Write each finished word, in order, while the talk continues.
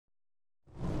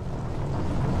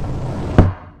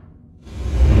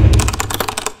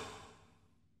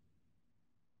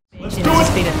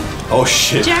seen it. Oh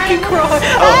shit. Jared Crow.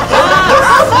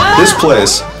 This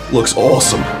place looks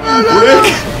awesome.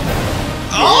 Rick!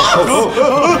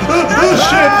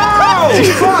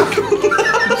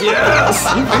 Yes!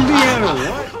 Indiana,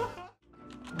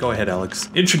 what? Go ahead, Alex.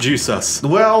 Introduce us.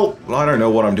 Well, I don't know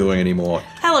what I'm doing anymore.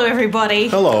 Hello, everybody.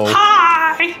 Hello.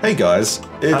 Hi. Hey guys,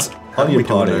 it's how do we Onion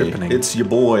do an Party. opening? It's your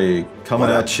boy coming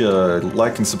at you.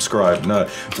 Like and subscribe. No,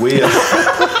 we.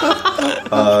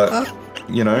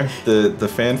 You know, the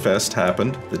Fan Fest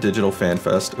happened. The digital Fan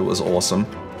Fest. It was awesome,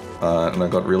 and I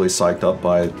got really psyched up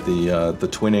by the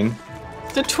twinning.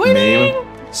 The twinning.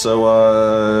 Meme. So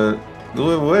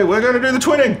we're gonna do the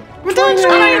twinning. We're doing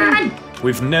twinning.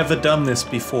 We've never done this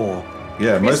before.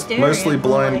 Yeah, mostly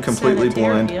blind, completely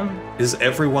blind. Is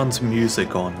everyone's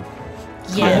music on?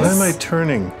 Yes. Why am I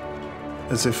turning?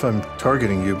 As if I'm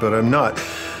targeting you, but I'm not.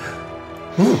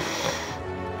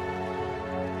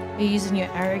 You're using your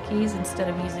arrow keys instead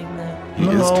of using the... He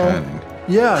is turning.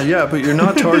 Yeah, but you're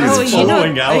not targeting. Oh,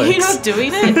 following are you Alex. not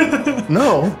doing it?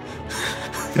 No.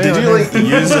 Did you like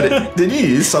use it? Did you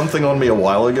use something on me a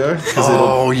while ago?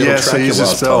 Oh, yes, I track used your a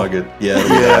last spell. target. Yeah.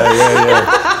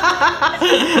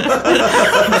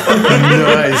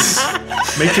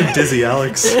 Nice. Make him dizzy,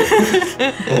 Alex.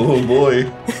 Oh boy.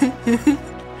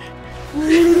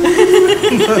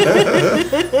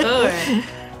 Alright.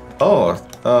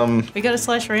 Oh, We got a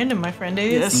slash random, my friend.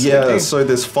 Yes. yeah. So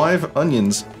there's 5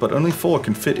 onions, but only 4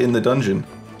 can fit in the dungeon.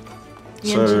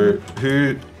 So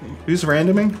who's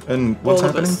randoming and what's All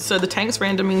of happening? us. So the tank's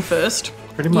randoming first.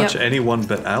 Pretty much Yep. anyone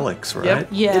but Alex, right? Yep.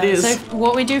 Yeah, It is. so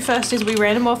what we do first is we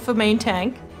random off for main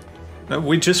tank. No,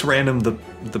 we just random the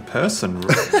person.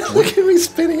 Look at me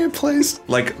spinning in place.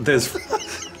 Like, there's...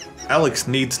 Alex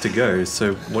needs to go,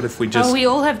 so what if we just... Oh, we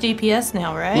all have DPS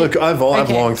now, right? Look, I've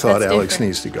Okay, long thought that's Alex different.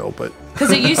 needs to go, but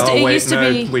Because it used to, Oh, wait, used to no,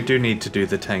 be... we do need to do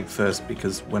the tank first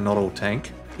because we're not all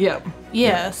tank. Yep.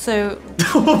 Yeah, so...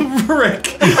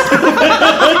 Rick! No,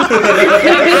 but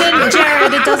then,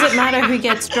 Jared, it doesn't matter who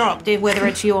gets dropped, whether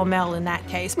it's you or Mel in that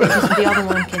case, because the other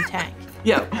one can tank,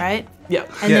 Yep. right? Yep.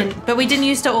 And Yeah. then, but we didn't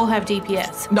used to all have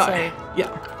DPS. No. So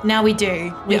Yep. now we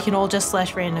do. We Yeah. can all just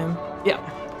slash random, Yep.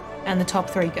 and the top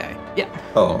 3 go. Yep.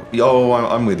 Oh,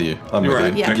 I'm with you. I'm with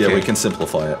Right, you. yeah. Yeah, okay. we can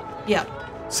simplify it. Yeah.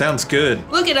 Sounds good.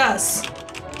 Look at us,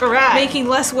 Alright. making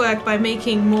less work by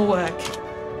making more work.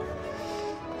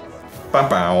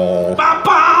 Ba-bow. Bow,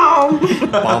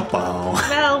 bow.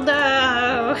 Mel,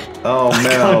 no. Oh Can't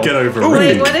man. get over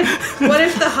Wait, Rick. what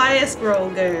if the highest roll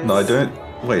goes? No, I don't.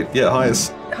 Wait. Yeah,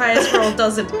 highest. Highest roll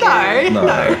doesn't go. No. No.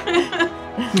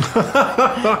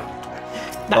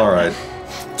 All right.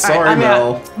 Sorry, I'm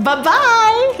Mel.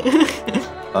 Bye-bye.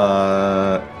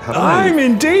 How do I'm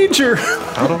in danger.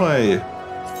 How do I?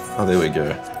 Oh, there we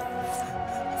go.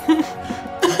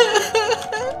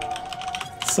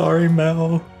 Sorry,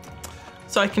 Mel.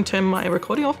 So I can turn my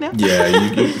recording off now? Yeah,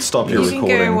 you stop your You can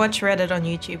recording. go watch Reddit on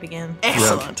YouTube again.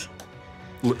 Excellent.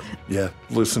 Yeah,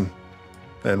 listen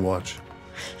and watch.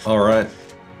 All right,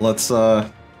 let's.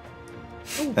 And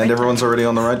everyone's already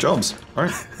on the right jobs. All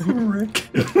right. Rick.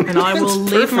 And I will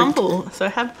leave Mumble. So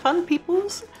have fun,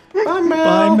 peoples. Bye,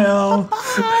 Mel. Bye, Mel.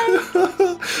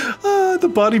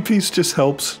 The body piece just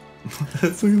helps.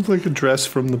 It's like a dress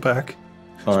from the back.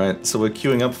 All right, so we're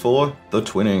queuing up for the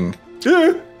twinning.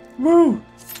 Yeah. Woo.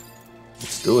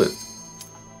 Let's do it.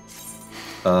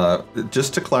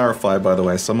 Just to clarify, by the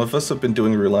way, some of us have been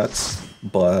doing roulettes,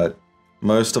 but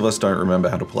most of us don't remember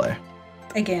how to play.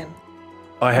 Again.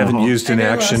 I haven't used I in know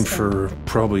action last time. for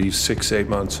probably 6-8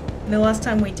 months. The last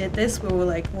time we did this, we were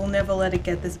like, we'll never let it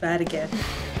get this bad again.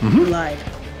 We lied.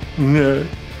 No.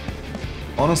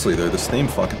 Honestly, though, this theme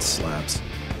fucking slaps.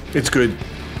 It's good.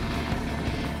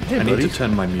 Hey, I need buddy. to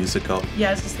turn my music up. Yeah,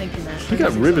 I was just thinking that. You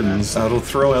got ribbons. That'll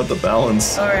throw out the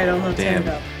balance. Alright, I'll not turn Damn. it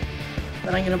up.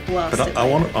 But I'm gonna blast But it. I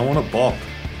want to bop.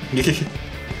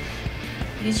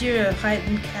 Use your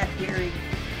heightened cat hearing.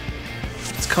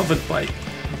 It's covered by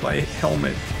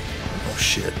helmet. Oh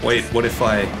shit. Wait, what if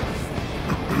I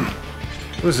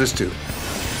What does this do?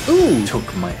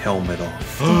 took my helmet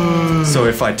off? So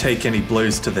if I take any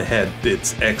blows to the head,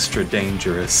 it's extra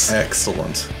dangerous.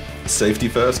 Excellent. Safety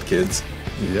first, kids.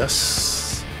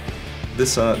 Yes.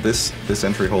 This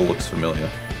entry hole looks familiar.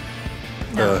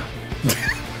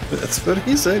 That's what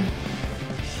he said.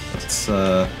 It's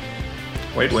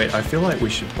Wait, I feel like we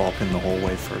should bop in the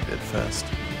hallway for a bit first.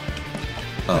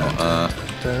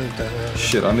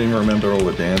 shit. I don't even remember all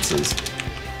the dances.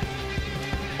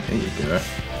 There you go.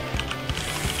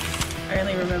 I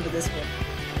only remember this one.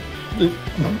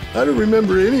 I don't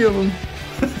remember any of them.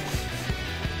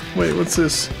 Wait, what's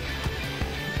this?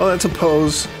 Oh, that's a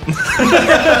pose.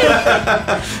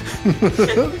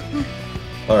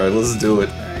 Alright, let's do it.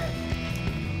 Alright.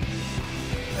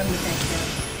 I'm the tank now.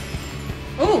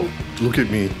 Oh! Look at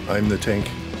me. I'm the tank.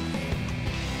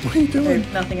 What are you doing?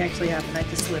 Nothing actually happened. I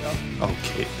just slid off.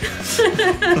 Okay.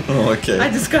 Oh, okay. I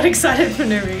just got excited for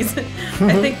no reason.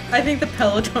 I think the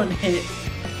peloton hit.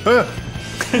 Ah,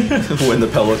 When the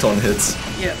peloton hits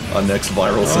Yeah. our next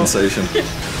viral sensation.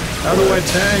 How do I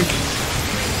tank?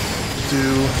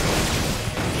 do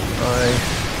I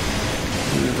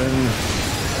even...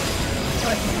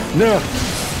 No!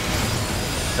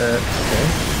 Okay,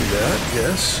 do that,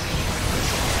 yes.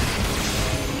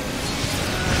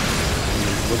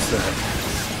 What's that?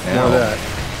 More Ow. of that.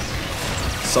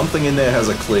 Something in there has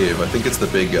a cleave. I think it's the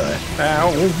big guy.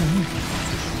 Ow!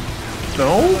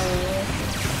 No?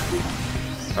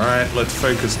 Alright, let's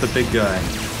focus the big guy.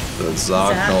 The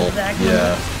Zarknol. Zarknol.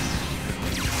 Yeah.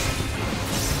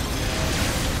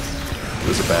 It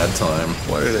was a bad time.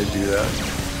 Why did I do that?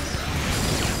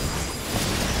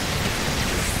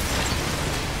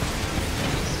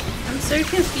 I'm so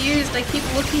confused. I keep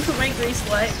looking for my grease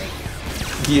lightning.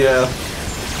 Yeah.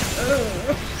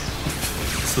 Ugh.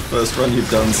 It's the first run you've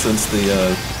done since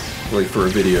the, like, for a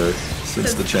video.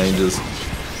 Since the changes.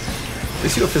 At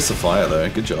least you got Fist of Fire, though.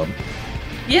 Good job.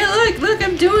 Yeah, look,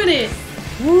 I'm doing it.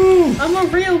 Woo! I'm a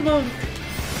real monk.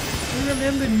 I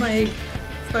remembered my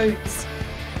votes.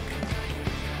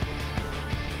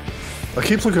 I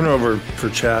keep looking over for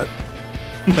chat.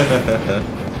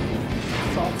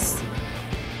 False.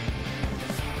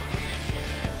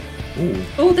 Ooh.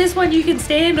 Oh, this one you can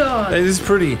stand on. It is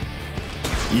pretty.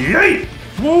 Yay!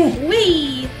 Woo!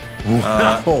 Wee.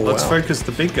 Oh, Let's wow. focus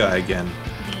the big guy again.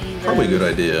 Probably a good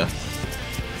idea.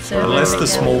 Unless the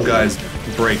small guys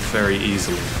break very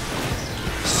easily.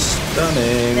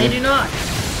 Stunning. They do not.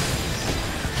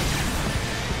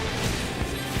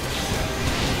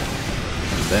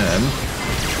 Then,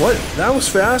 What? That was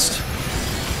fast?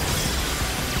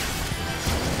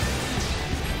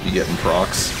 you getting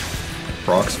procs.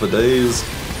 Procs for days.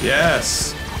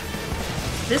 Yes!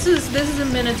 This is a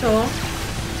Minotaur.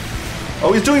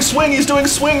 Oh, he's doing swing! He's doing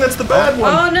swing! That's the bad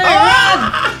one! Oh no,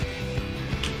 run!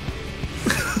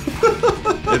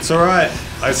 It's alright.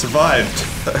 I survived.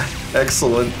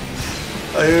 Excellent.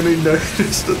 I only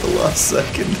noticed at the last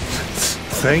second.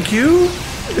 Thank you?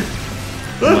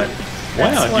 Why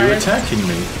That's aren't why you I- attacking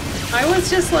me? I was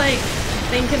just like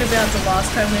thinking about the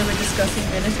last time we were discussing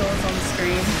Minotaurs on the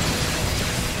stream.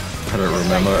 I don't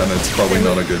remember, and it's probably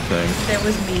not a good thing. There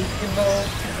was meat involved.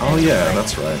 Oh and, yeah, like,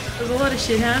 that's right. There's a lot of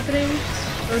shit happening. I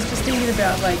was just thinking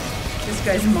about like this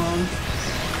guy's mom.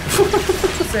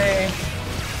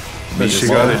 So Has she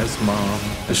Mom. got it? Yes, Mom.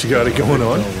 Has she got it going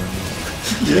on? Okay.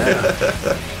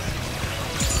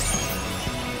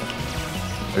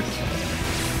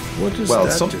 What does Well,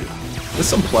 that some, do? there's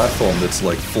some platform that's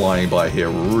like flying by here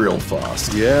real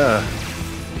fast. Yeah.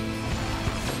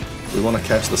 We want to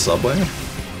catch the subway?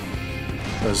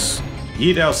 That's...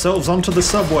 Eat ourselves onto the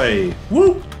subway.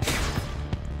 Woo!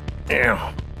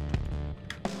 Ow.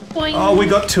 boing. Oh, we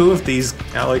got 2 of these,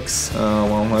 Alex. Oh,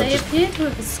 well, They appear to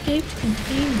have escaped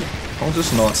containment. I'll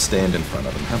just not stand in front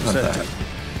of them. How about that that?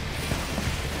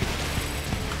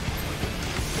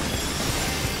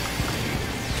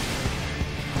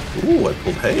 Ooh, I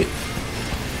pulled hay.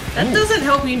 That doesn't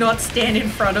help you not stand in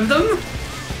front of them.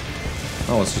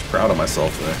 I was just proud of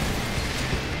myself there.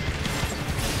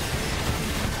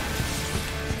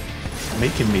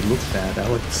 Making me look bad,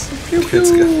 Alex.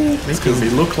 It's good. Making me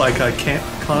look like I can't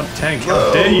tank. How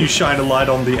No. dare you shine a light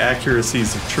on the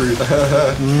accuracies of truth?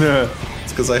 Nah.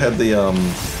 It's because I had the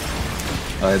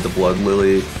Blood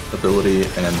Lily ability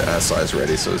and Ass Eyes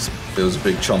ready, so it was a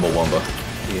big Chumbawamba.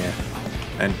 Yeah.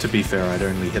 And to be fair, I'd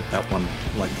only hit that one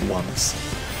like once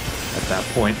at that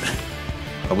point.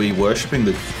 Are we worshipping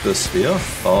the sphere?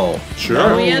 Oh, Sure.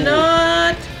 No, we are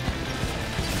not.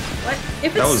 What?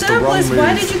 If That it's was the wrong surplus,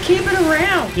 why move. did you keep it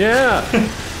around? Yeah.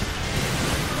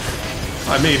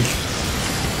 I mean,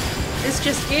 It's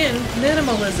just in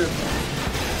minimalism.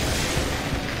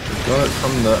 got it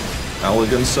from the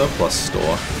Allegan surplus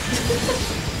store.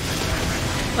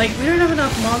 Like, we don't have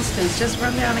enough monsters. Just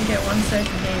run down and get one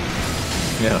second hand.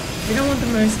 Yeah. We don't want the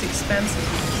most expensive.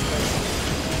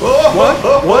 Oh, What?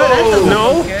 What? That doesn't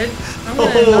No. look good. I'm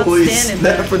gonna not Holy stand in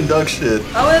snap that. and duck shit.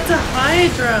 Oh, it's a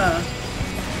Hydra.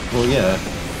 Well, yeah.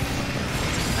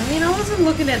 I mean, I wasn't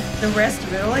looking at the rest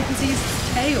of it. All I can see is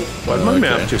its tail. Why'd my Okay.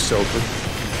 map just open?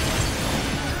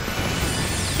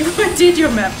 What did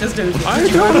your map just do? Did I you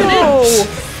don't open know. it?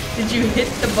 Did you hit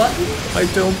the button? I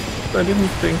didn't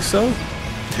think so.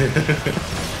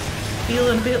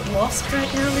 Feeling a bit lost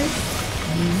right now, man?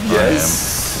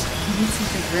 Yes. You need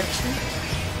some direction?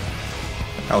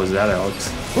 how was that,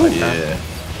 Alex? Yeah.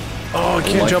 Oh, I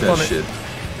can't jump that on it. shit.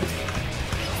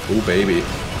 Oh, baby.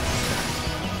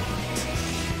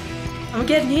 I'm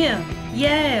getting here.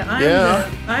 Yeah,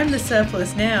 I'm the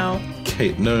surplus now.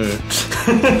 Kate, no.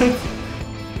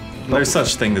 No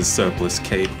such thing as surplus,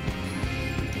 Kate.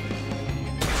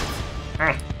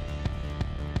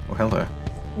 Oh, hello.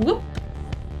 Whoop.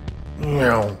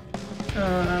 No.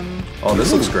 Oh,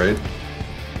 this looks great.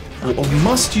 Oh,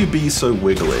 must you be so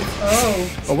wiggly?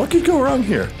 Oh. Oh, what could go wrong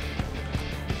here?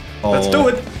 Oh, Let's do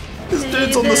it! This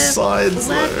dude's on the sides,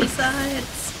 Slappy though.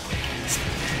 sides.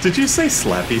 Did you say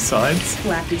slappy sides?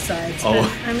 Slappy sides. Oh.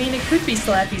 But, I mean, it could be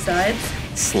slappy sides.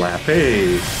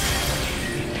 Slappy.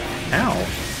 Ow.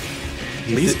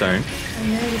 Please don't. I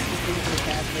know this is going to go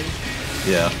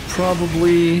badly. Yeah.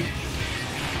 Probably.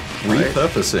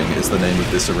 Repurposing is the name of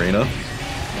this arena.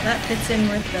 Well, that fits in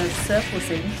with the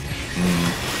surplusing.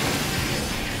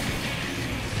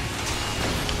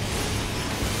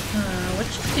 What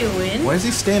you doing? Why is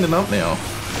he standing up now?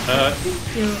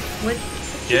 What?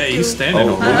 Yeah, he's standing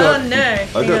Oh, on we it. got-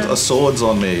 no. I got a swords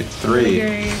on me. Over 3. here,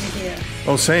 over here.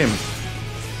 Oh, same.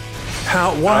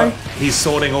 How? Why? He's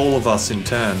sorting all of us in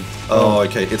turn. Oh,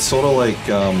 okay. It's sort of like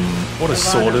What a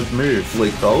sorted move.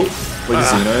 like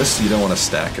Xenos. You don't want to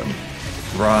stack them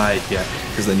Right, yeah.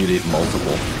 because then you'd eat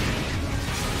multiple.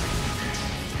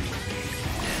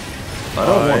 I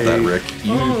don't want that, Rick.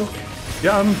 You. Oh,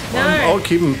 Yeah, I'll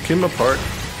keep him apart.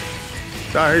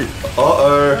 Die.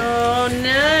 Oh. oh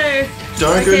no!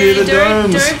 Don't go near the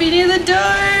domes. Don't be near the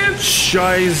dome!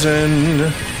 Shizen.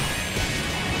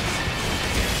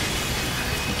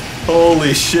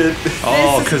 Holy shit!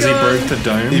 Oh, is because he gone. broke the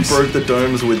domes. He broke the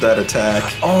domes with that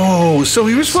attack. Oh, so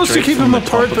he was supposed Straight to keep from him the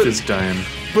apart, top of his dome.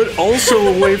 but also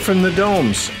away from the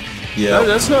domes. Yeah.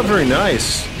 That's not very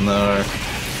nice. No.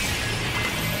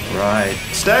 Right.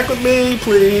 Stack with me,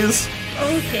 please.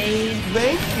 Okay,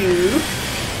 Thank you.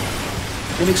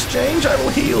 In exchange, I will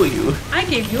heal you. I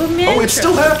gave you a mantra. Oh, it's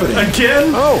still happening.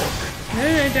 Again? Oh,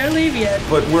 No, don't leave yet.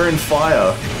 But we're in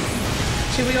fire.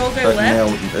 Should we all go left?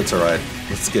 Now it's alright.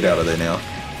 Let's get out of there now.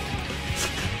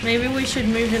 Maybe we should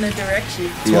move in a direction.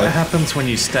 That's what happens when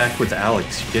you stack with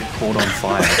Alex. You get caught on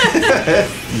fire.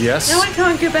 yes. Now I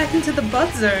can't go back into the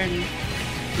butt zone.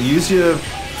 Use your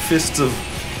fists of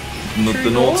the True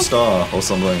North North? Star or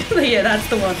something. Yeah, that's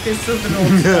the one. This is the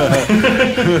North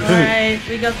Star. Alright,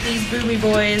 we got these boomy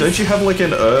boys. Don't you have like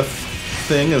an Earth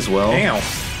thing as well? Ow.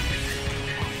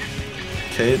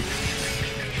 Kate?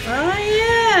 Oh,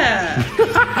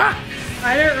 yeah!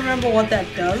 I don't remember what that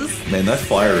does. Man, that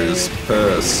fire is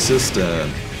persistent.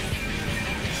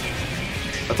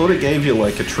 I thought it gave you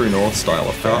like a True North style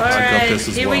effect. I got Alright, this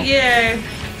as here well. we go.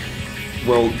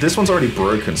 Well, this one's already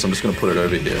broken, so I'm just gonna put it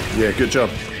over here. Yeah, good job.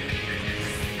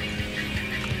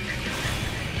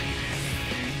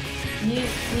 You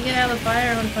get out of the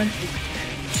fire, I want to punch you.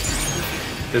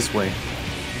 This way.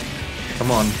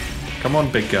 Come on. Come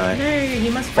on, big guy. No,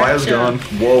 you must Fire's fracture. gone.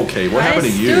 Whoa, Kate, what happened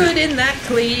to I you? stood in that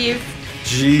cleave.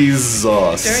 Jesus.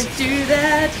 Don't do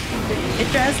that. It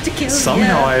tries to kill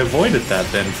Somehow I you. avoided that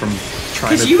then from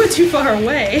trying Because to... you were too far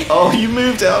away. Oh, you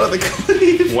moved out of the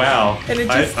cleave. Wow. And it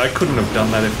just- I couldn't have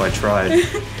done that if I tried.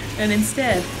 And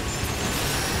instead,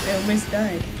 I almost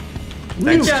died. Good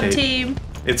Thanks, job, Kate. team.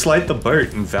 It's like the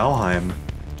boat in Valheim.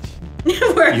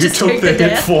 Where I You just took took the the hit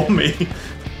death. for me.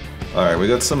 Alright, we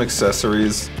got some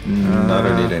accessories. I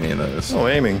don't need any of those. Oh,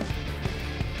 aiming.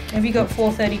 Have you got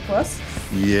 430 plus?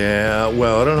 Yeah,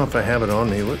 well, I don't know if I have it on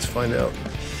me. Let's find out.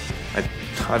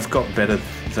 I've got better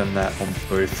than that on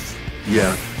both.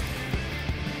 Yeah.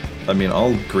 I mean,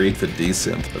 I'll grade for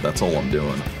decent, but that's all I'm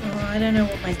doing. Oh, I don't know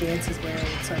what my dance is wearing,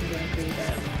 so I'm going to agree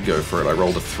that. Go for it. I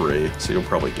rolled a 3, so you'll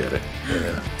probably get it.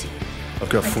 Yeah. I've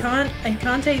got I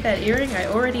can't take that earring. I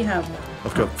already have one.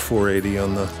 I've got 480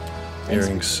 on the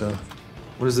earrings. So.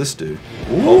 What does this do?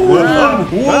 Whoa!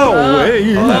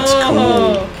 Hey! Oh, that's cool.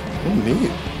 Oh, Oh,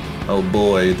 neat. Oh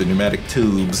boy, the pneumatic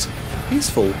tubes.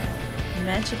 Peaceful.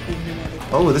 magically pneumatic.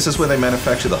 Oh, this is where they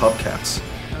manufacture the hubcaps.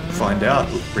 Find out.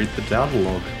 Read the data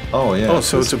log. Oh yeah. Oh,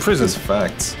 so it's a prison. There's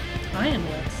facts.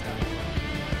 Ironwork stuff.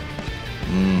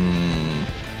 Mmm.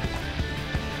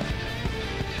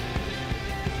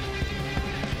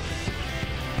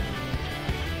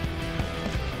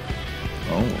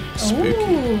 Oh, spooky.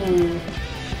 Ooh.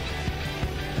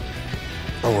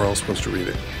 Oh, we're all supposed to read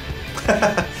it.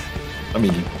 I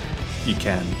mean, You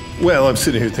can. Well, I'm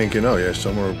sitting here thinking, oh yeah,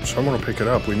 someone will pick it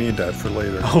up. We need that for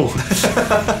later. Oh,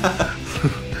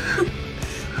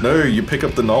 no, you pick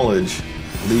up the knowledge.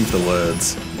 Leave the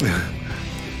words.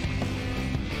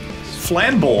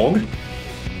 Flamborg.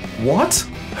 What?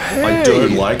 I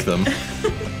don't like them.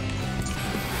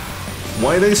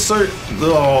 Why are they so...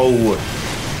 Oh.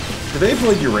 Do they have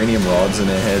like uranium rods in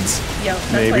their heads? Yeah,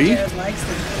 that's Maybe. why Jared likes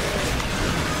them.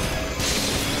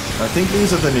 I think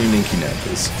these are the new Ninky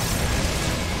Nankers.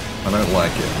 I don't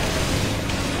like it.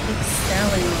 It's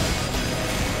stallion.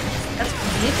 That's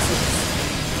Nixon's.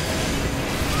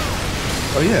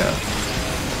 Oh yeah.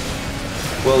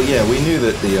 Well, yeah, we knew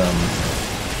that the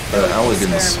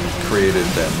Alligans experimenting. created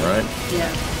them, right? Yeah.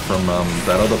 From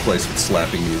that other place with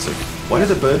slapping music. Why do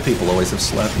the bird people always have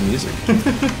slapping music? I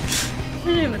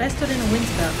don't know, but I stood in a wind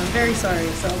spout. I'm very sorry,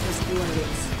 so I'll just do one of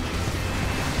these.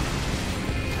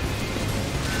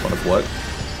 One of what?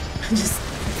 I'm just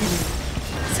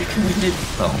second winded.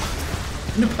 Oh.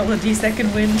 An apology,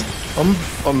 second wind.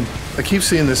 I keep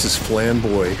seeing this as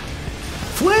Flamboy.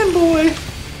 Flamboy!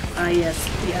 Ah yes,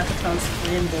 the Avatar's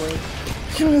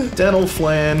flamboy. Dental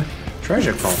flan.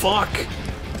 Treasure call. Fuck.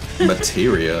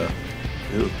 Materia.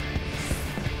 Ew.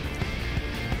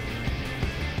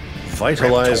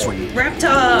 Vitalize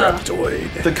Raptor!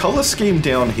 Reptoid. The color scheme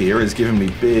down here is giving me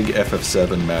big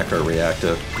FF7 macro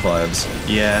reactor vibes.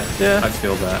 Yeah, I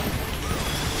feel that.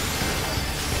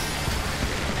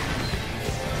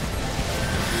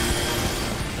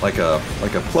 Like a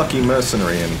plucky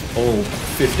mercenary, and all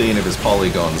 15 of his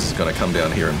polygons is gonna come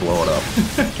down here and blow it up.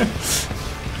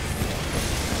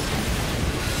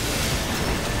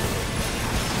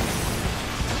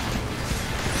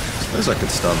 Suppose I could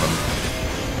stun them.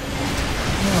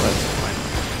 No, that's fine.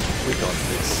 We got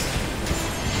this.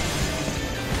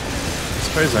 I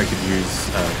suppose I could use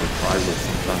reprisal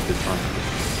from time to time.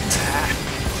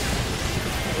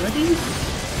 Melody?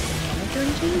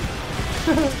 Melody?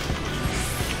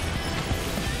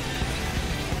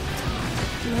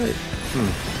 Right.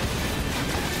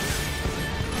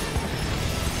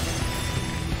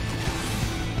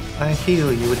 I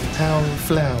heal you with power of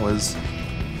flowers.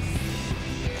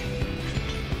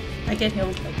 I get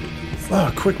healed by these.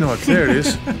 Oh, quick knock. There it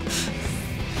is.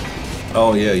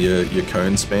 Oh yeah, your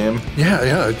cone spam. Yeah.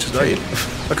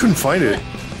 I couldn't find it.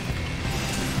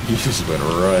 You just went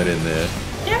right in there.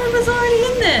 Aaron was already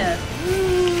in there!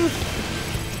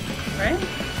 Right?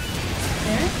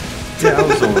 Aaron? Yeah, I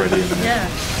was already in there. Yeah.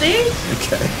 See?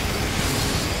 Okay.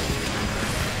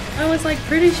 I was like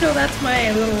pretty sure that's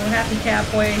my little happy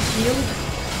cowboy shield.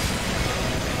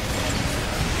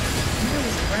 I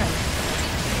was right.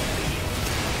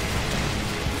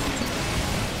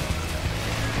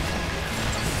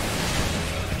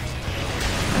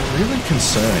 They're really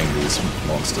concerning, these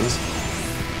monsters.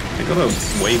 They got a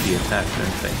wavy attack,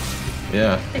 don't they?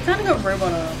 Yeah. They kind of got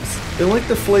robot arms. They're like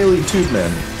the flaily tube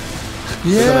men.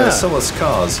 They're gonna sell us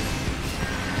cars.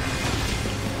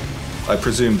 I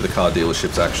presume the car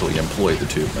dealerships actually employ the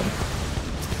tube men.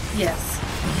 Yes.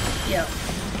 Yep.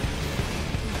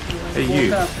 Hey, Walk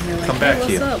you. up and they're like, Come "Hey, back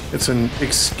what's here." up?" It's an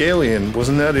Excalion.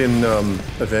 Wasn't that in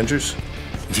Avengers?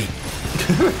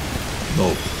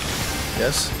 Oh.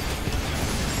 Yes.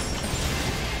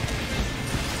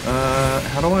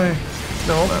 How do I?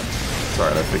 No. It's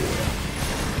alright, I figured it out.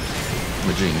 I'm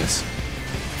a genius.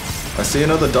 I see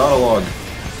another data log.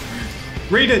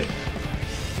 Read it!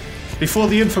 Before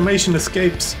the information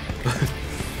escapes.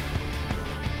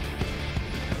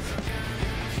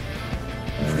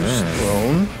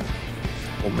 Clone.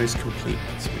 Almost complete,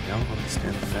 so we now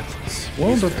understand the methods.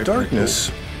 World used of to open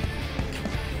Darkness.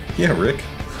 Yeah, Rick.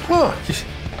 Huh.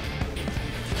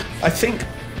 I think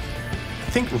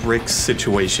Rick's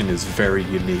situation is very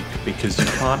unique because you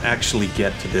can't actually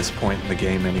get to this point in the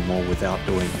game anymore without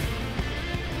doing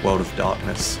World of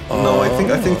Darkness. No, I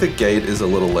think the gate is a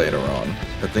little later on.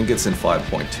 I think it's in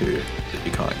 5.2 that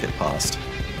you can't get past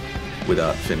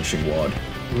without finishing WAD.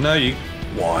 No, you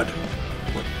Wad.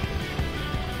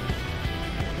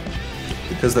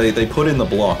 Because they put in the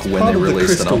block when part they of the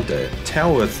released an Crystal update.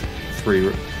 Tower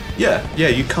 3. Yeah. Yeah,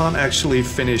 you can't actually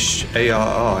finish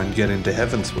ARR and get into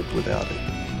Heavenswood without it.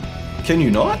 Can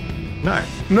you not? No.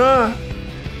 Nah.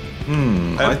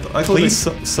 I thought Please,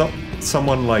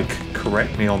 someone like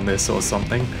correct me on this or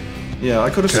something. Yeah,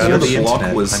 I could have Got sworn it. the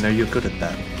block was. I know you're good at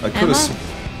that. I could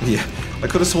have. Yeah, I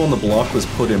could have sworn the block was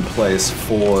put in place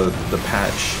for the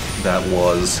patch that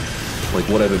was like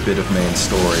whatever bit of main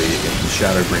story in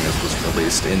Shadowbringers was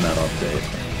released in that update.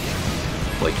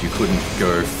 Like you couldn't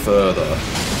go further,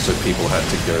 so people had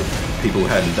to go. People who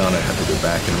hadn't done it had to go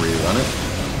back and rerun it,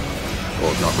 or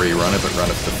not rerun it, but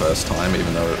run it for the first time,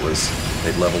 even though it was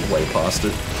they'd leveled way past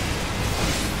it.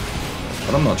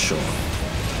 But I'm not sure.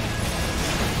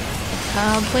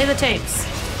 Play the tapes.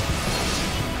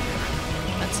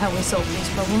 That's how we solve these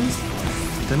problems.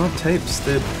 They're not tapes.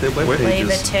 They're web Play the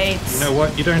pages. tapes. You know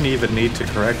what? You don't even need to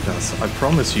correct us. I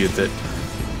promise you that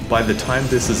by the time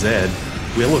this is aired,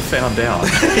 we'll have found out.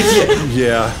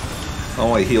 Yeah.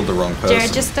 Oh, I healed the wrong person.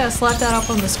 Jared, just slap that up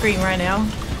on the screen right now.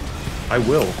 I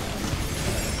will.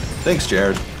 Thanks,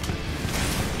 Jared.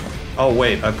 Oh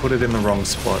wait, I put it in the wrong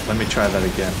spot. Let me try that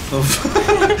again.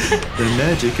 The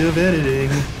magic of editing.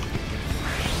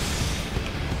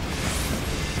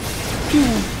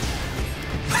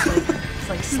 It's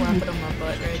like slap it on my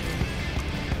butt right now.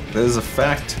 There's a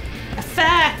fact. A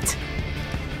fact!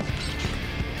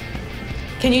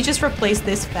 Can you just replace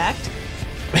this fact?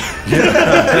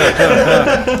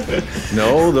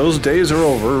 No, those days are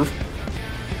over.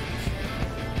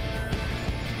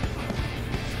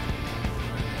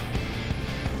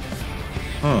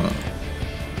 Huh.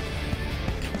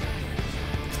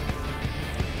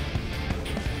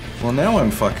 Well, now I'm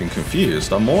fucking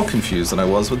confused. I'm more confused than I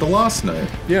was with the last note.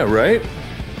 Yeah, right?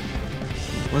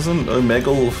 Wasn't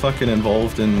Omegle fucking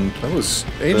involved in That was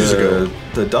ages ago.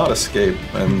 the datascape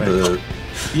and the,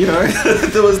 you know,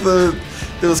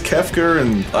 there was Kefka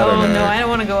and I don't know. Oh no, I don't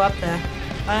want to go up there.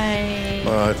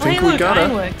 I think hey, we look, gotta.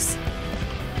 Ironworks.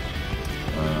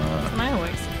 It's an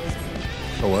Ironworks.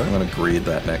 Oh, what? I'm gonna greed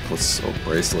that necklace or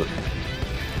bracelet.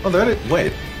 Oh,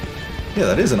 wait. Yeah,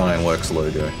 that is an Ironworks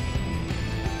logo.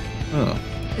 Oh.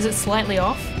 Is it slightly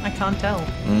off? I can't tell.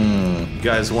 You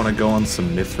guys want to go on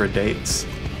some Mithra dates?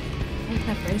 Look at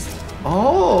that bracelet.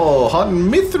 Oh, hot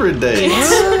Mithridate.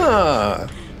 Ah,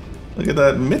 Look at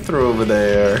that Mithra over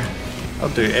there. I'll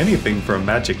do anything for a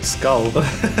magic skull.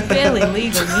 Barely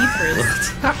legal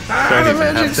Mithras. Don't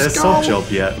even have their soul job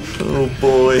yet. Oh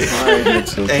boy.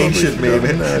 Ancient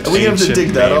meme. Are we going to dig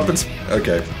that up?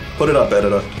 Okay, put it up,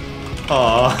 editor.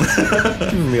 Aw,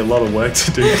 giving me a lot of work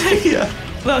to do. Yeah.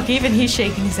 Look, even he's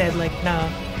shaking his head like, no.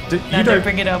 You No, don't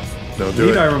bring it up. no, do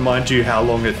Need I it. remind you how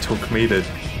long it took me to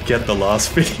get the last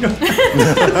video?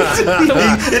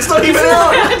 It's not even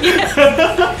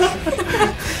out!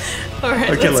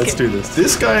 Alright, Okay, let's do this.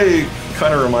 This guy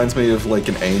kind of reminds me of like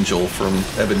an angel from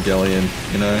Evangelion,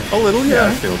 you know? A little, Yeah, I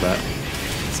yeah. feel that.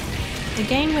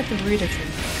 Again with the rudimentary.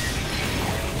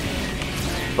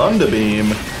 Thunderbeam.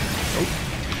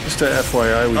 Just a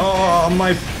FYI,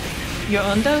 we, You're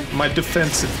under? My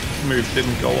defensive move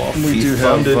didn't go off. we He do have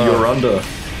thundered, you're under.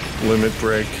 limit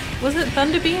break. Was it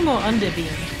Thunderbeam or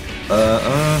Underbeam?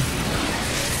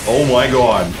 Oh my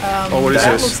god. Oh, what is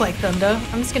That this? looks like thunder.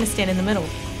 I'm just gonna stand in the middle.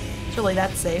 Surely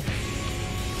that's safe.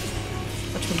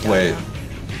 Watch me die Wait.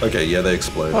 now. Okay, yeah, they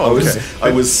explode. Oh, okay. I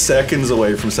was seconds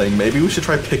away from saying maybe we should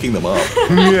try picking them up.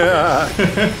 Yeah.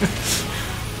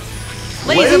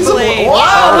 Laser blade!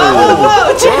 Wow!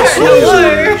 Whoa, Jared,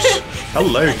 hello!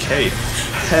 Hello, Kate.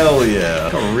 Hell yeah.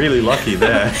 Got really lucky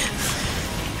there.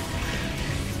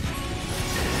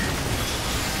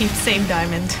 Keep same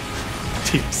diamond.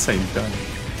 Deep same gun.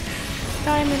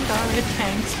 Diamond are a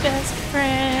tank's best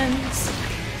friends.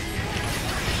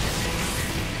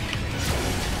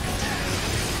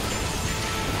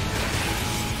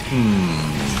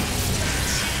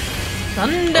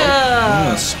 Thunder! I'm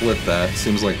gonna split that.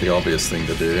 Seems like the obvious thing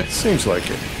to do. Seems like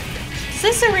it. Does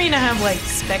this arena have like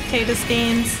spectator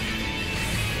stands?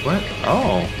 What?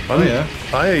 Oh. Oh yeah.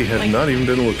 I have Like- not even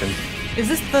been looking. Is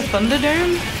this the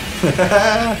Thunderdome?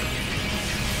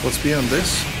 What's beyond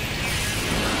this?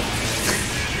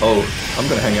 Oh, I'm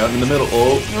gonna hang out in the middle.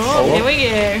 Oh. Oh, here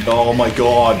we go. Oh my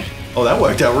god. Oh, that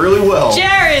worked out really well.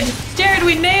 Jared! Jared,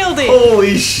 we nailed it!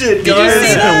 Holy shit, you guys.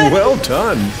 see that? Well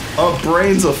done. Our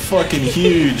brains are fucking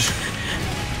huge.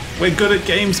 We're good at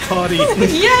games, party.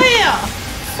 Yeah!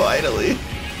 Finally.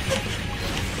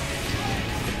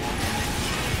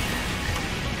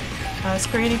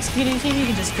 Screen executing team, you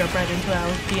can just drop right into our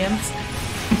DMs.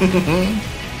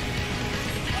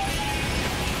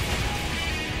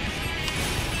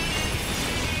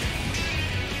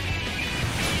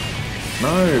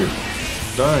 No.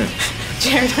 Don't.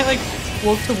 Jared, I like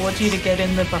walk towards you to get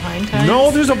in the behind times.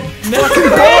 No, there's a no. fucking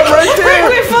bomb right there.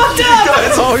 We fucked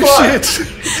up! Oh shit!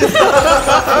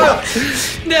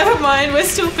 Never mind, we're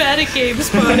still bad at games,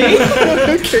 buddy.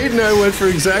 Kate and I went for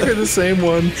exactly the same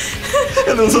one.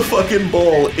 And there was a fucking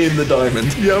ball in the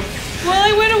diamond. Yep. Well,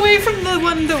 I went away from the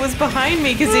one that was behind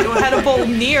me because it had a ball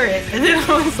near it. And then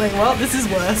I was like, well, this is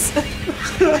worse.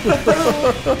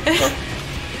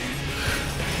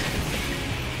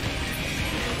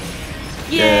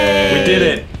 Yay! We did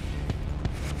it.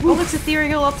 Oh, it's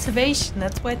ethereal observation.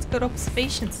 That's why it's got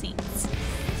observation seats.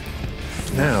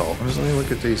 Now, let me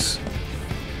look at these.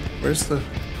 Where's the...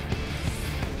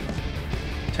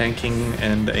 Tanking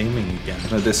and aiming again.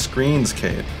 No, they're screens,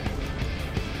 Kate.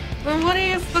 Well, what do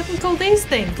you fucking call these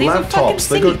things? These are fucking Laptops,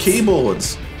 they got seats.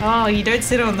 keyboards. Oh, you don't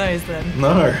sit on those then.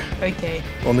 No. Okay.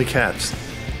 Only cats.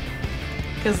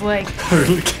 Because, like,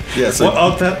 Yeah, so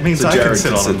Well, oh, that means so I can Jared sit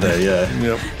can on sit them. there, yeah.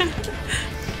 Yep.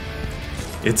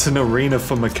 It's an arena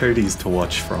for Makotes to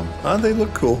watch from. Ah, they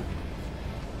look cool.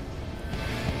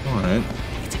 Alright.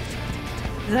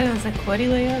 Is that quaddy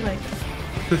layer? Like.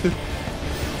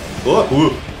 Whoa! Whoa!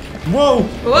 Whoa!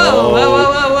 Whoa! Whoa!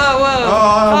 Whoa!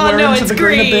 Whoa! We're no, into it's the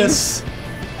green green. abyss.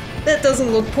 That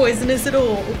doesn't look poisonous at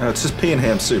all. No, it's just pea and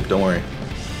ham soup, don't worry.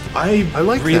 I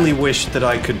like really that. wish that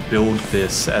I could build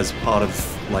this as part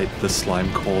of like the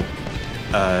slime core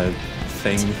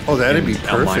thing. Oh, that'd in be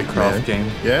our perfect, Minecraft man.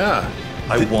 game. Yeah.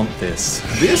 I want this.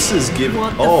 This is giving.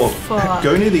 What the Oh, fuck?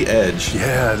 go near the edge,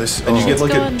 Yeah, this... and you get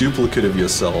like going- a duplicate of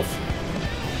yourself.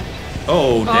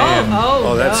 Oh damn!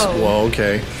 Oh, that's... no. Well,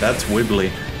 okay. That's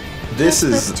wibbly. This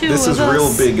That's is two this is of real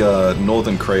us. big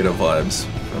Northern Crater vibes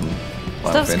from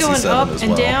Final Stuff's Fantasy going VII up as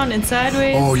and well. down and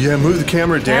sideways. Oh, yeah, move the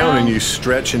camera down and Ow. you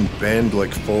stretch and bend,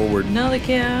 like, forward. Another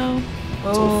cow.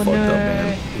 It's all Oh fucked no. up,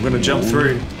 man. I'm gonna jump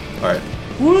through. All right.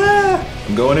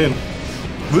 I'm going in.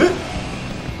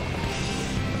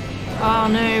 Oh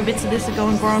no, bits of this are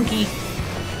going gronky.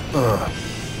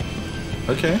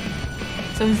 Okay.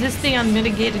 So is this the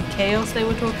unmitigated chaos they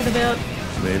were talking about?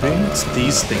 Maybe? It's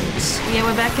these things. Yeah,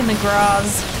 we're back in the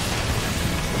grass.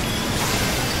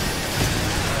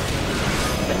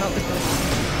 But not the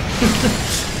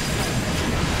grass.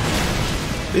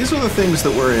 These were the things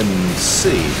that were in C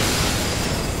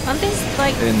Aren't these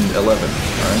like... in 11,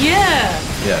 right? Yeah!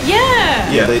 Yeah.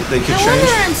 Yeah! Yeah, they could No change.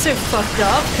 wonder I'm so fucked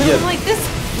up. Cause Yeah. I'm like, this...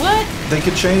 What? They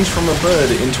could change from a bird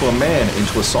into a man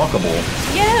into a soccer ball.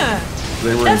 Yeah!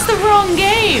 They were. That's the wrong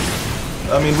game!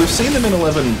 I mean, we've seen them in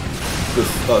 11.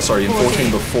 Sorry, in 14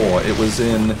 14. before. It was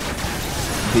in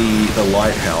the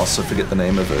lighthouse. I forget the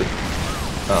name of it.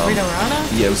 Rita Rana?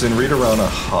 Yeah, it was in Rita Rana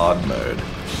hard mode.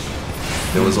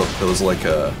 There was like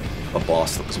a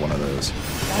boss that was one of those,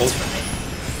 That's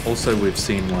right. Also, we've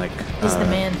seen like Is the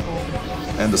man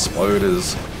form. and the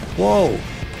Sploders. Whoa!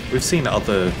 we've seen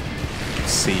other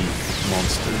sea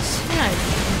monsters. Yeah,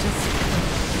 just...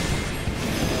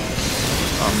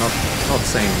 I'm not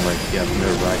saying like you have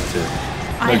no right to.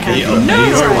 I Okay, have no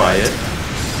Amnesia right. Riot.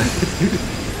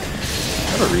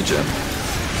 Have a regen.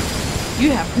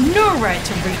 You have no right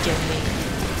to regen me.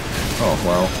 Oh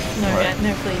well. No, All right. yeah,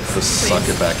 no, please. Just please. suck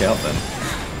it back out then.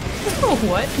 Oh,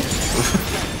 what?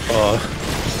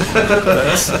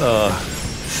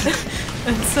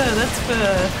 That's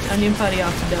for Onion Party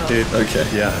After Dark. Dude, Okay.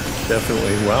 yeah,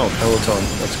 definitely. Wow, Peloton,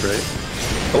 that's great.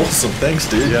 Awesome. Thanks,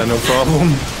 dude. Yeah, no problem.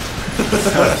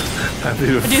 Happy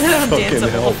to I do that on dance fucking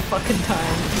all help. fucking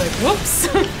time. Like, whoops.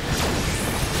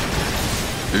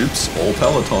 Oops. All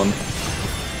Peloton.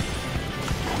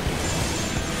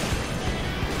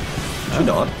 Did you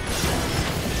not?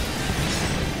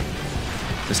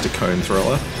 Mr. Cone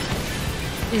Thrower.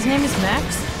 His name is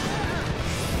Max?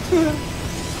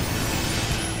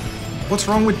 What's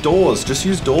wrong with doors? Just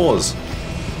use doors.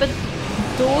 But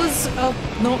doors are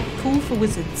not cool for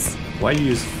wizards. Why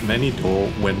use many door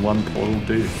when one portal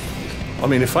do? I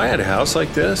mean, if I had a house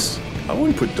like this, I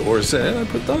wouldn't put doors in. I'd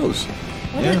put those.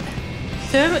 Yeah.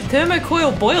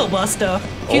 Thermocoil Boil Buster.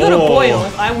 If you got a Oh. boil,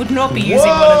 I would not be using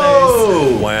one of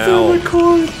those. Whoa!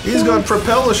 Wow. He's got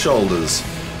propeller shoulders.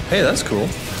 Hey, that's cool.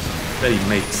 They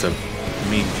make some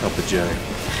mean cup of joe.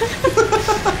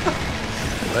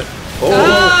 What?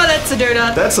 Oh, that's a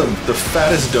donut. That's the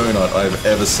fattest donut I've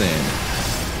ever seen.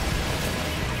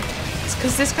 It's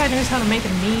because this guy knows how to make a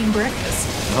mean breakfast.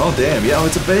 Oh damn! Yeah, oh,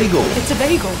 it's a bagel. It's a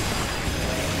bagel.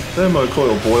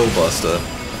 Thermocoil Boil Buster.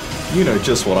 You know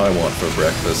just what I want for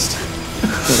breakfast.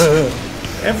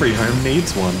 Every home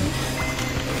needs one.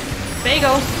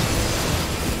 Bagel.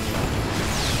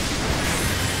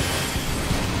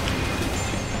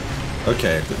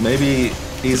 Okay, maybe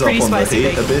ease up pretty on the spicy heat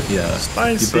bagel. a bit. Yeah,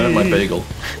 Spicy. You burned my bagel.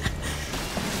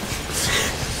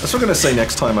 That's what I'm gonna say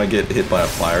next time I get hit by a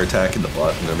fire attack in the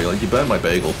butt. I'm gonna be like, you burned my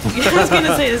bagel. Yeah, I was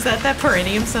gonna say, is that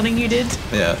perennium sunning you did?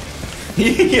 Yeah.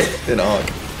 Yeah. In Ark.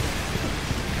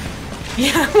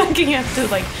 Yeah, I'm like, you have to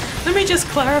like. Let me just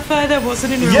clarify that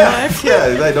wasn't in real Yeah, life. yeah.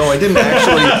 I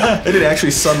didn't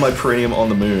actually sun my perineum on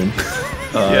the moon.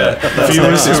 That's no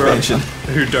Viewers suspension.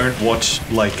 who don't watch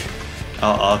like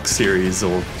our Arc series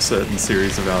or certain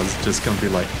series of ours just gonna be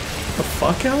like, the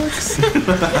fuck, Alex?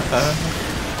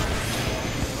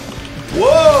 Whoa!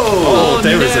 Oh,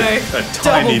 there no. is a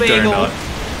tiny Double bagel.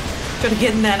 donut. Gotta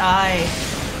get in that eye.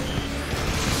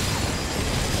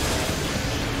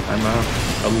 I'm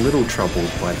a little troubled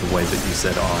by the way that you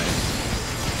said I.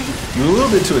 You're a little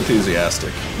bit too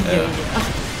enthusiastic. Yeah.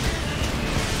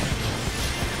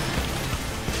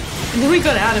 And then we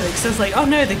got out of it because I was like, oh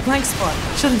no, the blank spot.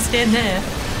 Shouldn't stand there.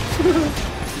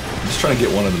 I'm just trying to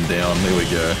get one of them down. There we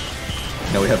go.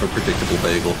 Now we have a predictable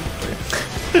bagel.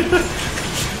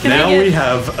 Now I get- we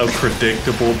have a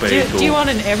predictable bagel. Do you want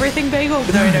an everything bagel?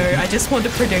 No, I just want a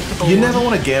predictable You one. never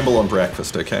want to gamble on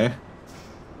breakfast, okay?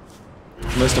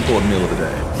 Most important meal of the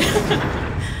day.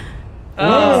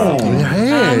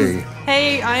 Hey.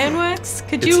 Hey, Ironworks,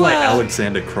 could It's you, like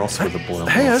Alexander Cross with a blow.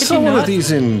 Hey, I Did saw you one of not?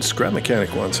 these in Scrap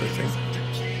Mechanic once, I think.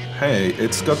 Hey,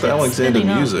 it's got the Alexander spinning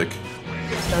up. music.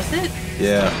 Does it?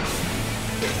 Yeah.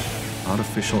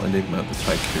 Artificial Enigma, the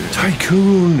Tycoon.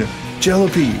 Tycoon!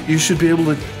 Jalopy, you should be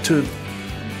able to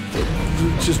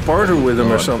just barter with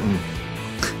him or something.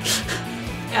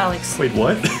 Alex, Wait,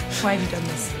 what? why have you done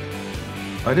this?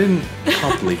 I didn't. I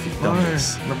can't believe you've done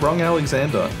this. The wrong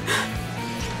Alexander.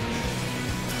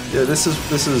 Yeah, this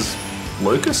is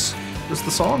Locus is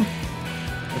the song,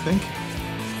 I think.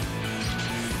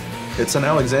 It's an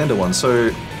Alexander one,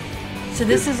 so So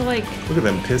this is like... Look at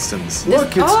them pistons.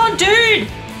 Look, it's Oh, dude!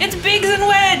 It's Biggs and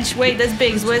Wedge! Wait, there's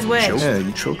Biggs. Where's Wedge? yeah,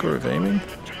 choker of aiming.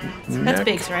 That's Neck.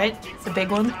 Biggs, right? It's a big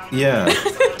one. yeah.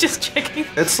 Just checking.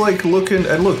 It's like looking,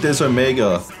 and look, there's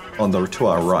Omega on the to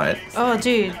our right, Oh,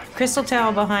 dude. Crystal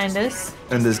Tower behind us.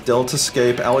 and there's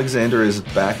Deltascape. Alexander is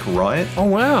back right. Oh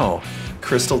wow!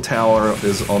 Crystal Tower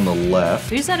is on the left.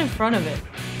 Who's that in front of it?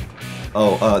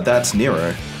 Oh, that's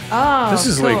Nero. Oh, This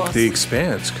is of like course. the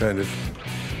Expanse, kind of.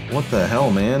 What the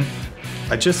hell, man?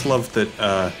 I just love that,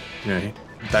 you know,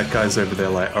 that guy's over there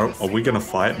like, oh, are we gonna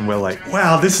fight? And we're like,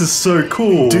 wow, this is so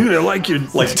cool. Dude, I like your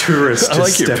Like tourists I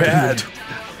just like your stepping pad.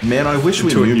 Man, I wish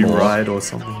we into a knew new more. ride or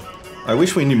something. I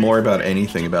wish we knew more about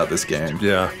anything about this game.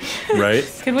 Yeah, right.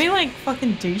 Can we, like,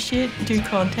 fucking do shit? Do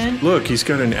content? Look, he's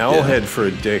got an owl Yeah. head for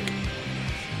a dick.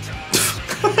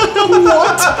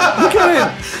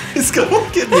 He's got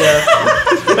yeah.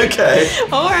 Okay.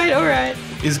 Alright.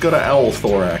 He's got an owl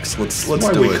thorax. Let's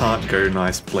Why do we it. can't go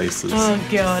nice places. Oh,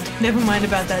 God. Never mind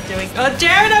about that doing. Oh,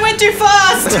 Jared, I went too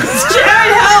fast!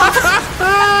 Jared, help!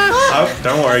 Oh,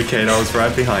 don't worry, Kate, I was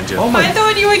right behind you. Oh I my!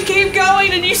 thought you would keep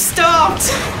going and you stopped!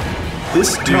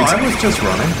 This dude's no, I was just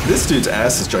running. this dude's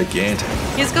ass is gigantic.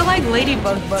 He's got, like,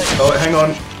 ladybug butt. Oh, hang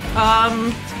on.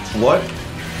 What?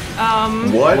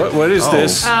 What is Oh.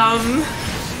 this?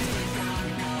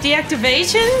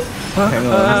 Deactivation? Hang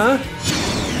on.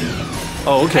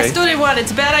 Oh, I okay. stood in one.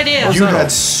 It's a bad idea. You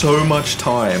had so much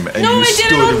time, and No, you I did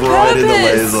stood it on right in the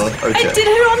purpose. laser. Okay. I did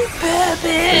it on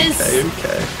purpose.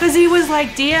 Okay. Because he was like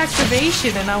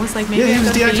deactivation, and I was like, maybe Yeah, he I'm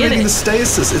was gonna be in deactivating it. the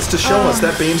stasis. It's to show us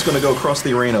that beam's gonna go across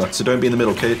the arena, so don't be in the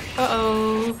middle, Kate.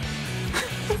 Uh-oh.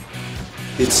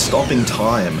 It's stopping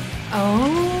time.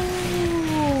 Oh.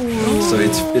 So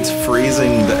it's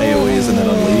freezing the AoEs and then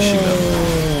unleashing them.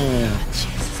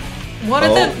 What are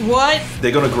the... What?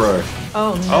 They're gonna grow.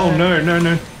 Oh, no. Oh,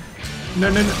 no.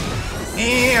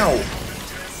 Ew!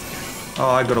 Oh,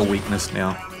 I got a weakness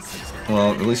now.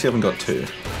 Well, at least you haven't got two.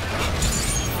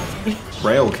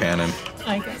 Rail cannon.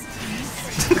 I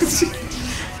guess.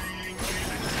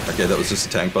 Okay, that was just a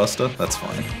tank buster. That's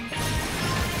fine.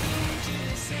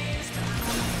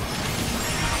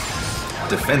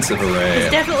 Defensive array.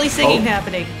 Definitely singing Oh.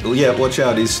 happening. Yeah, watch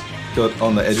out. He's got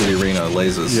on the edge of the arena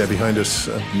lasers. Yeah, behind us.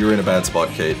 You're in a bad spot,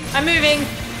 Kate. I'm moving.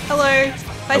 Hello.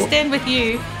 If I Oh. stand with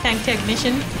you, tank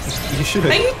technician. You should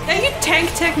Are have. you tank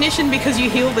technician because you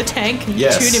heal the tank and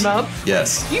Yes. tune him up?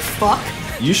 Yes. You fuck.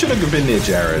 You should have been near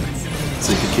Jared,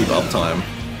 so you could keep uptime.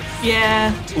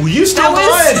 Yeah. Oh, you still That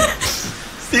was-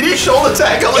 died! Did you shoulder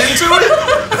tackle into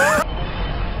it?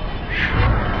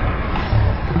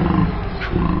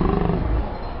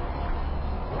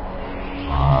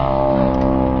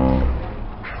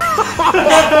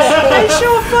 I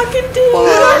sure fucking did.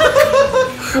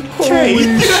 Holy You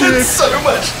had shit! so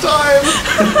much time!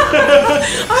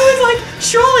 I was like,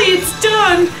 surely it's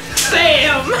done.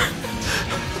 Bam.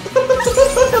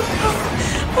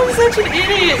 I'm such an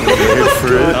idiot. Wait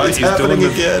for it. Oh, It's he's doing happening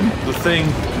again. the thing.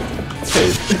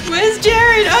 Where's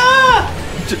Jared? Ah!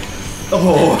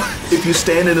 Oh, if you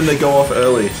stand in and they go off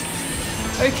early.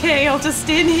 Okay, I'll just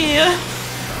stand here.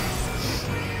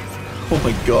 Oh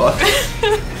my god.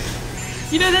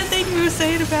 You know that thing we were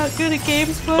saying about good at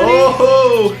games, buddy?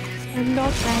 Oh! I'm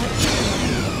not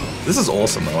that. This is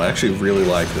awesome though. I actually really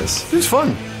like this. It's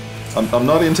fun. I'm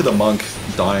not into the monk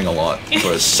dying a lot,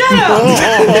 but Shut up!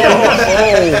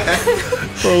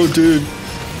 Oh, dude.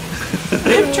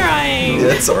 I'm trying.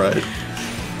 yeah, it's alright.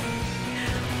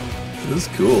 This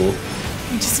is cool.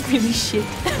 I'm just really shit.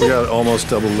 We got almost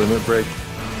double limit break.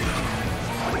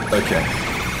 Okay.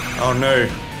 Oh no.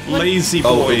 Lazy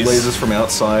Oh, boys. lasers from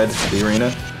outside the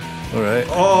arena. All right.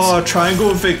 Oh,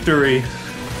 triangle victory.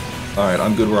 Alright,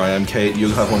 I'm good where I am, Kate. You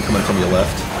have one coming from your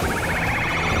left.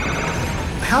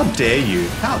 How dare you?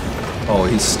 How? Oh,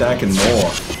 he's stacking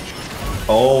more.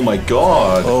 Oh my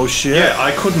god. Oh shit. Yeah,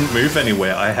 I couldn't move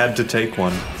anywhere. I had to take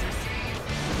one.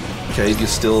 Kate, you're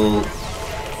still...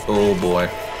 Oh boy.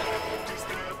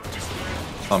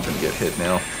 I'm gonna get hit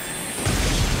now.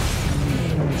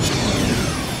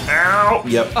 Ow!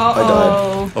 Yep, I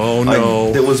died. Oh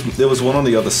no. There was one on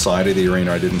the other side of the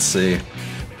arena I didn't see.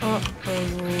 Oh,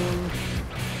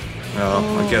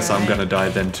 I guess I'm gonna die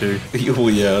then too. Oh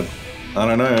yeah. I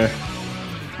don't know.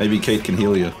 Maybe Kate can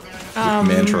heal you. With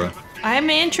mantra. I'm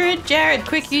Mantra. Jared,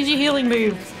 quick, use your healing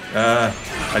move.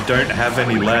 I don't have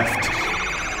any left.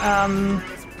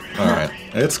 Alright.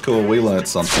 It's cool, we learned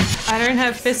something. I don't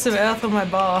have Fists of Earth on my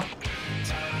bar.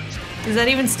 Is that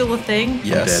even still a thing?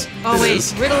 Yes. Oh it wait,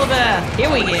 is. Riddle of Earth. Here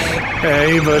we go.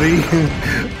 Hey buddy.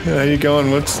 How you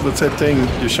going? What's that thing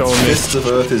you're showing me? Fists of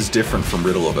Earth is different from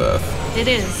Riddle of Earth. It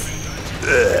is.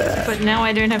 But now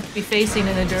I don't have to be facing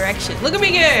in a direction. Look at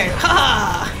me go!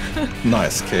 Ha!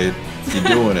 Nice, Kate. You're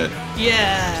doing it.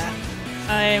 Yeah.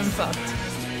 I am fucked.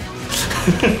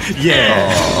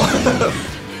 Yeah.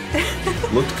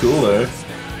 Looked cool though.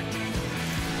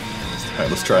 Alright,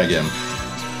 let's try again.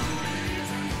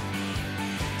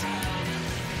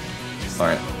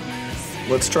 Alright.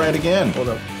 Let's try it again. Hold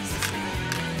up.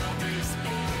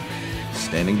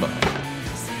 Standing by.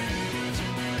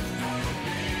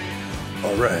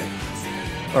 Alright.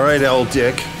 Alright, L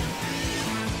Dick.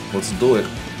 Let's do it.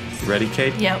 Ready,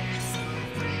 Kate? Yep.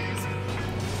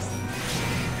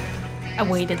 I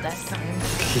waited that time.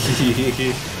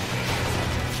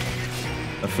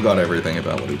 I forgot everything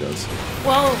about what he does.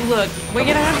 Well, look, we're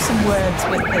gonna have some words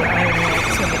with the Iron Man,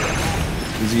 so we'll get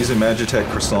that. He's using Magitech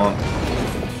Croissant.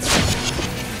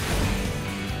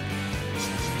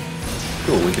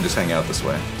 Cool, we can just hang out this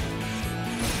way.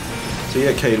 So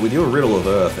yeah, Kate, with your Riddle of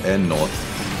Earth and North,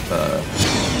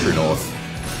 True North,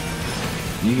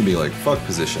 you can be like, fuck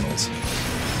positionals.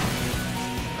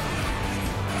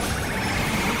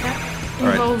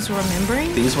 That involves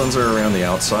remembering These ones are around the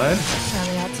outside, on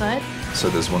the outside. so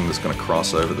there's one that's going to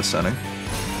cross over the center.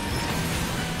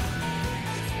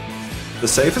 The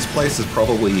safest place is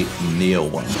probably near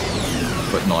one,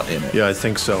 but not in it. Yeah, I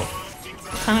think so.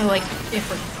 Kind of like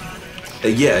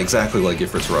Ifrit. Yeah, exactly like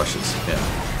Ifrit's rushes. Yeah.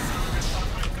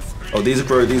 Oh, these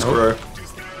grow, these grow.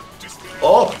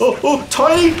 Oh,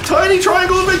 tiny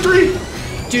triangle of victory!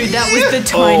 Dude, that was the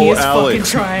tiniest fucking Alex.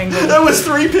 triangle. That was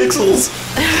 3 pixels!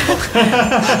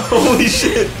 Holy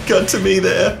shit, got to me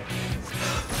there.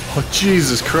 Oh,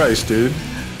 Jesus Christ, dude.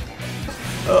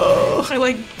 I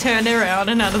like turned around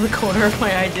and out of the corner of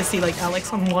my eye just see like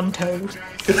Alex on one toe.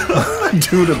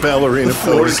 Dude, a ballerina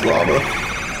Floor pose. is lava.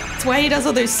 That's why he does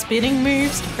all those spinning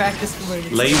moves to practice the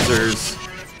movement. Lasers.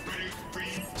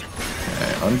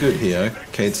 Okay, I'm good here.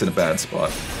 Kate's in a bad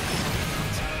spot.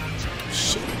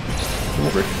 Shit.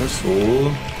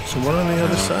 Oh, Someone on the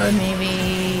other side?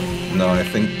 Maybe. no, I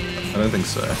don't think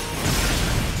so.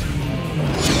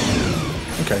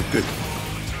 Okay, good.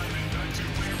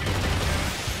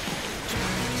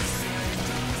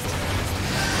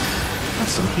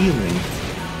 That's some healing.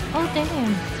 Oh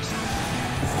damn.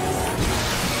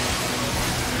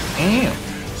 Damn.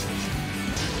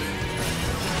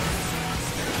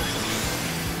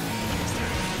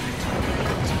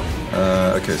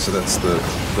 Okay, so that's the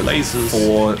Lasers.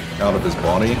 4 out of his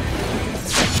body.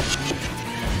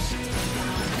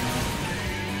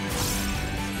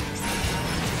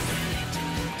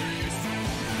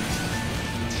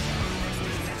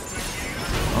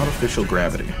 Artificial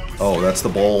gravity. Oh, that's the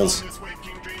balls.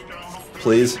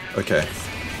 Please? Okay.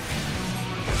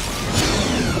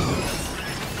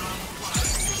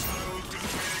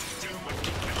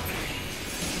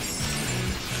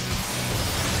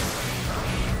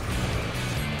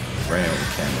 Right over the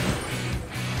camera.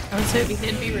 I was hoping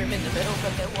there'd be room in the middle,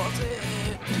 but there wasn't.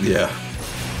 Yeah.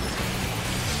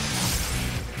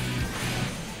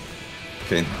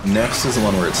 Okay, next is the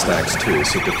one where it stacks 2.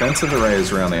 So defensive array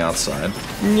is around the outside.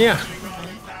 Yeah.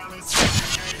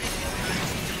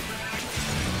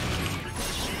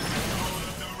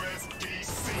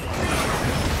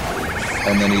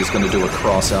 And then he's going to do a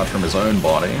cross out from his own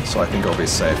body, so I think I'll be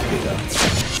safe here.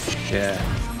 Yeah.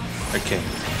 Okay.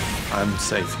 I'm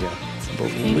safe here. I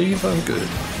believe I'm good.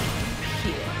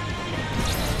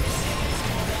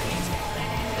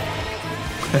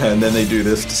 And then they do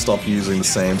this to stop using the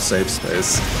same safe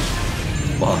space.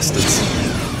 Bastards.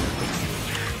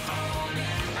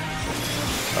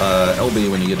 LB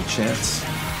when you get a chance.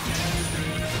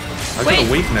 I got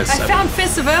a weakness. I found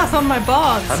Fists of Earth on my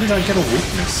bars. How did I get a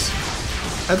weakness?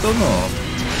 I don't know.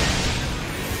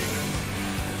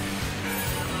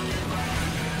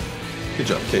 Good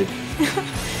job, Kate.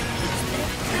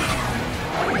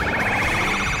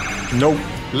 Nope.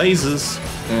 Lasers.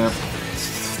 Yeah.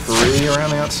 3 around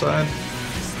the outside.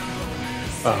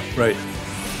 Oh, right.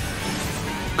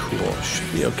 Cool.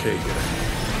 Should be okay here.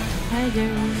 Hi, Jerry.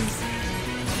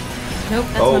 Nope,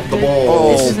 that's Oh, not the good.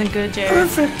 ball. This isn't good, Jerry.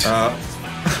 Perfect. It's Oh,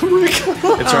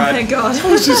 right. thank God.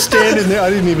 I was just standing there. I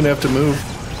didn't even have to move.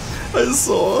 I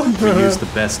saw. We use the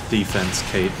best defense,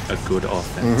 Kate. A good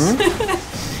offense.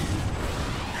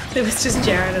 It was just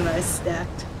Jared and I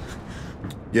stacked.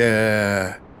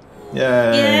 Yeah.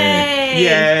 Yay.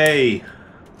 Yay!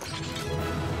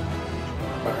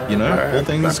 You know, all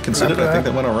things considered, I think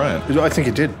that went alright. I think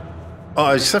it did.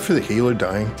 Oh, except for the healer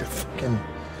dying. Fucking.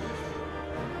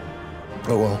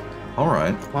 Oh well.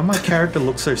 Alright. Why my character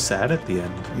look so sad at the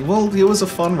end? Well, he was a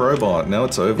fun robot. Now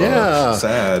it's over. Yeah.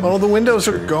 Sad. All the windows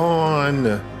are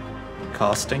gone.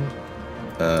 Casting?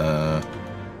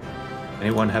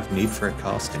 Anyone have need for a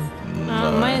casting?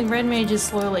 My red mage is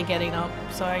slowly getting up,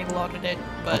 so I loaded it,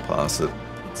 but I'll pass it.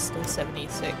 it's still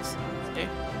 76. So.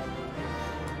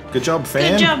 Good job,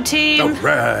 fam. Good job, team! All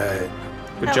right.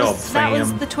 Good That job, was, fam. That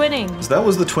was the twinning. So that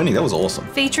was the twinning. That was awesome.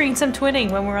 Featuring some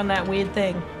twinning when we're on that weird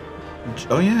thing.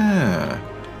 Oh yeah.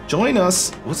 Join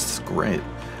us. What's great.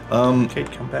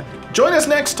 Kate, come back. Join us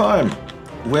next time,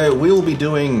 where we'll be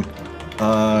doing.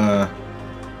 I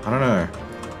don't know.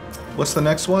 What's the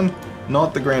next one?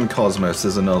 Not the Grand Cosmos.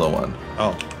 There's another one.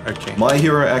 Oh, okay. My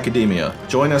Hero Academia.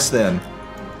 Join us then.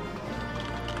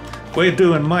 We're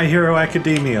doing My Hero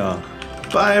Academia.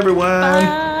 Bye everyone.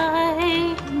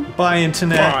 Bye! Bye,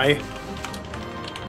 Internet. Bye.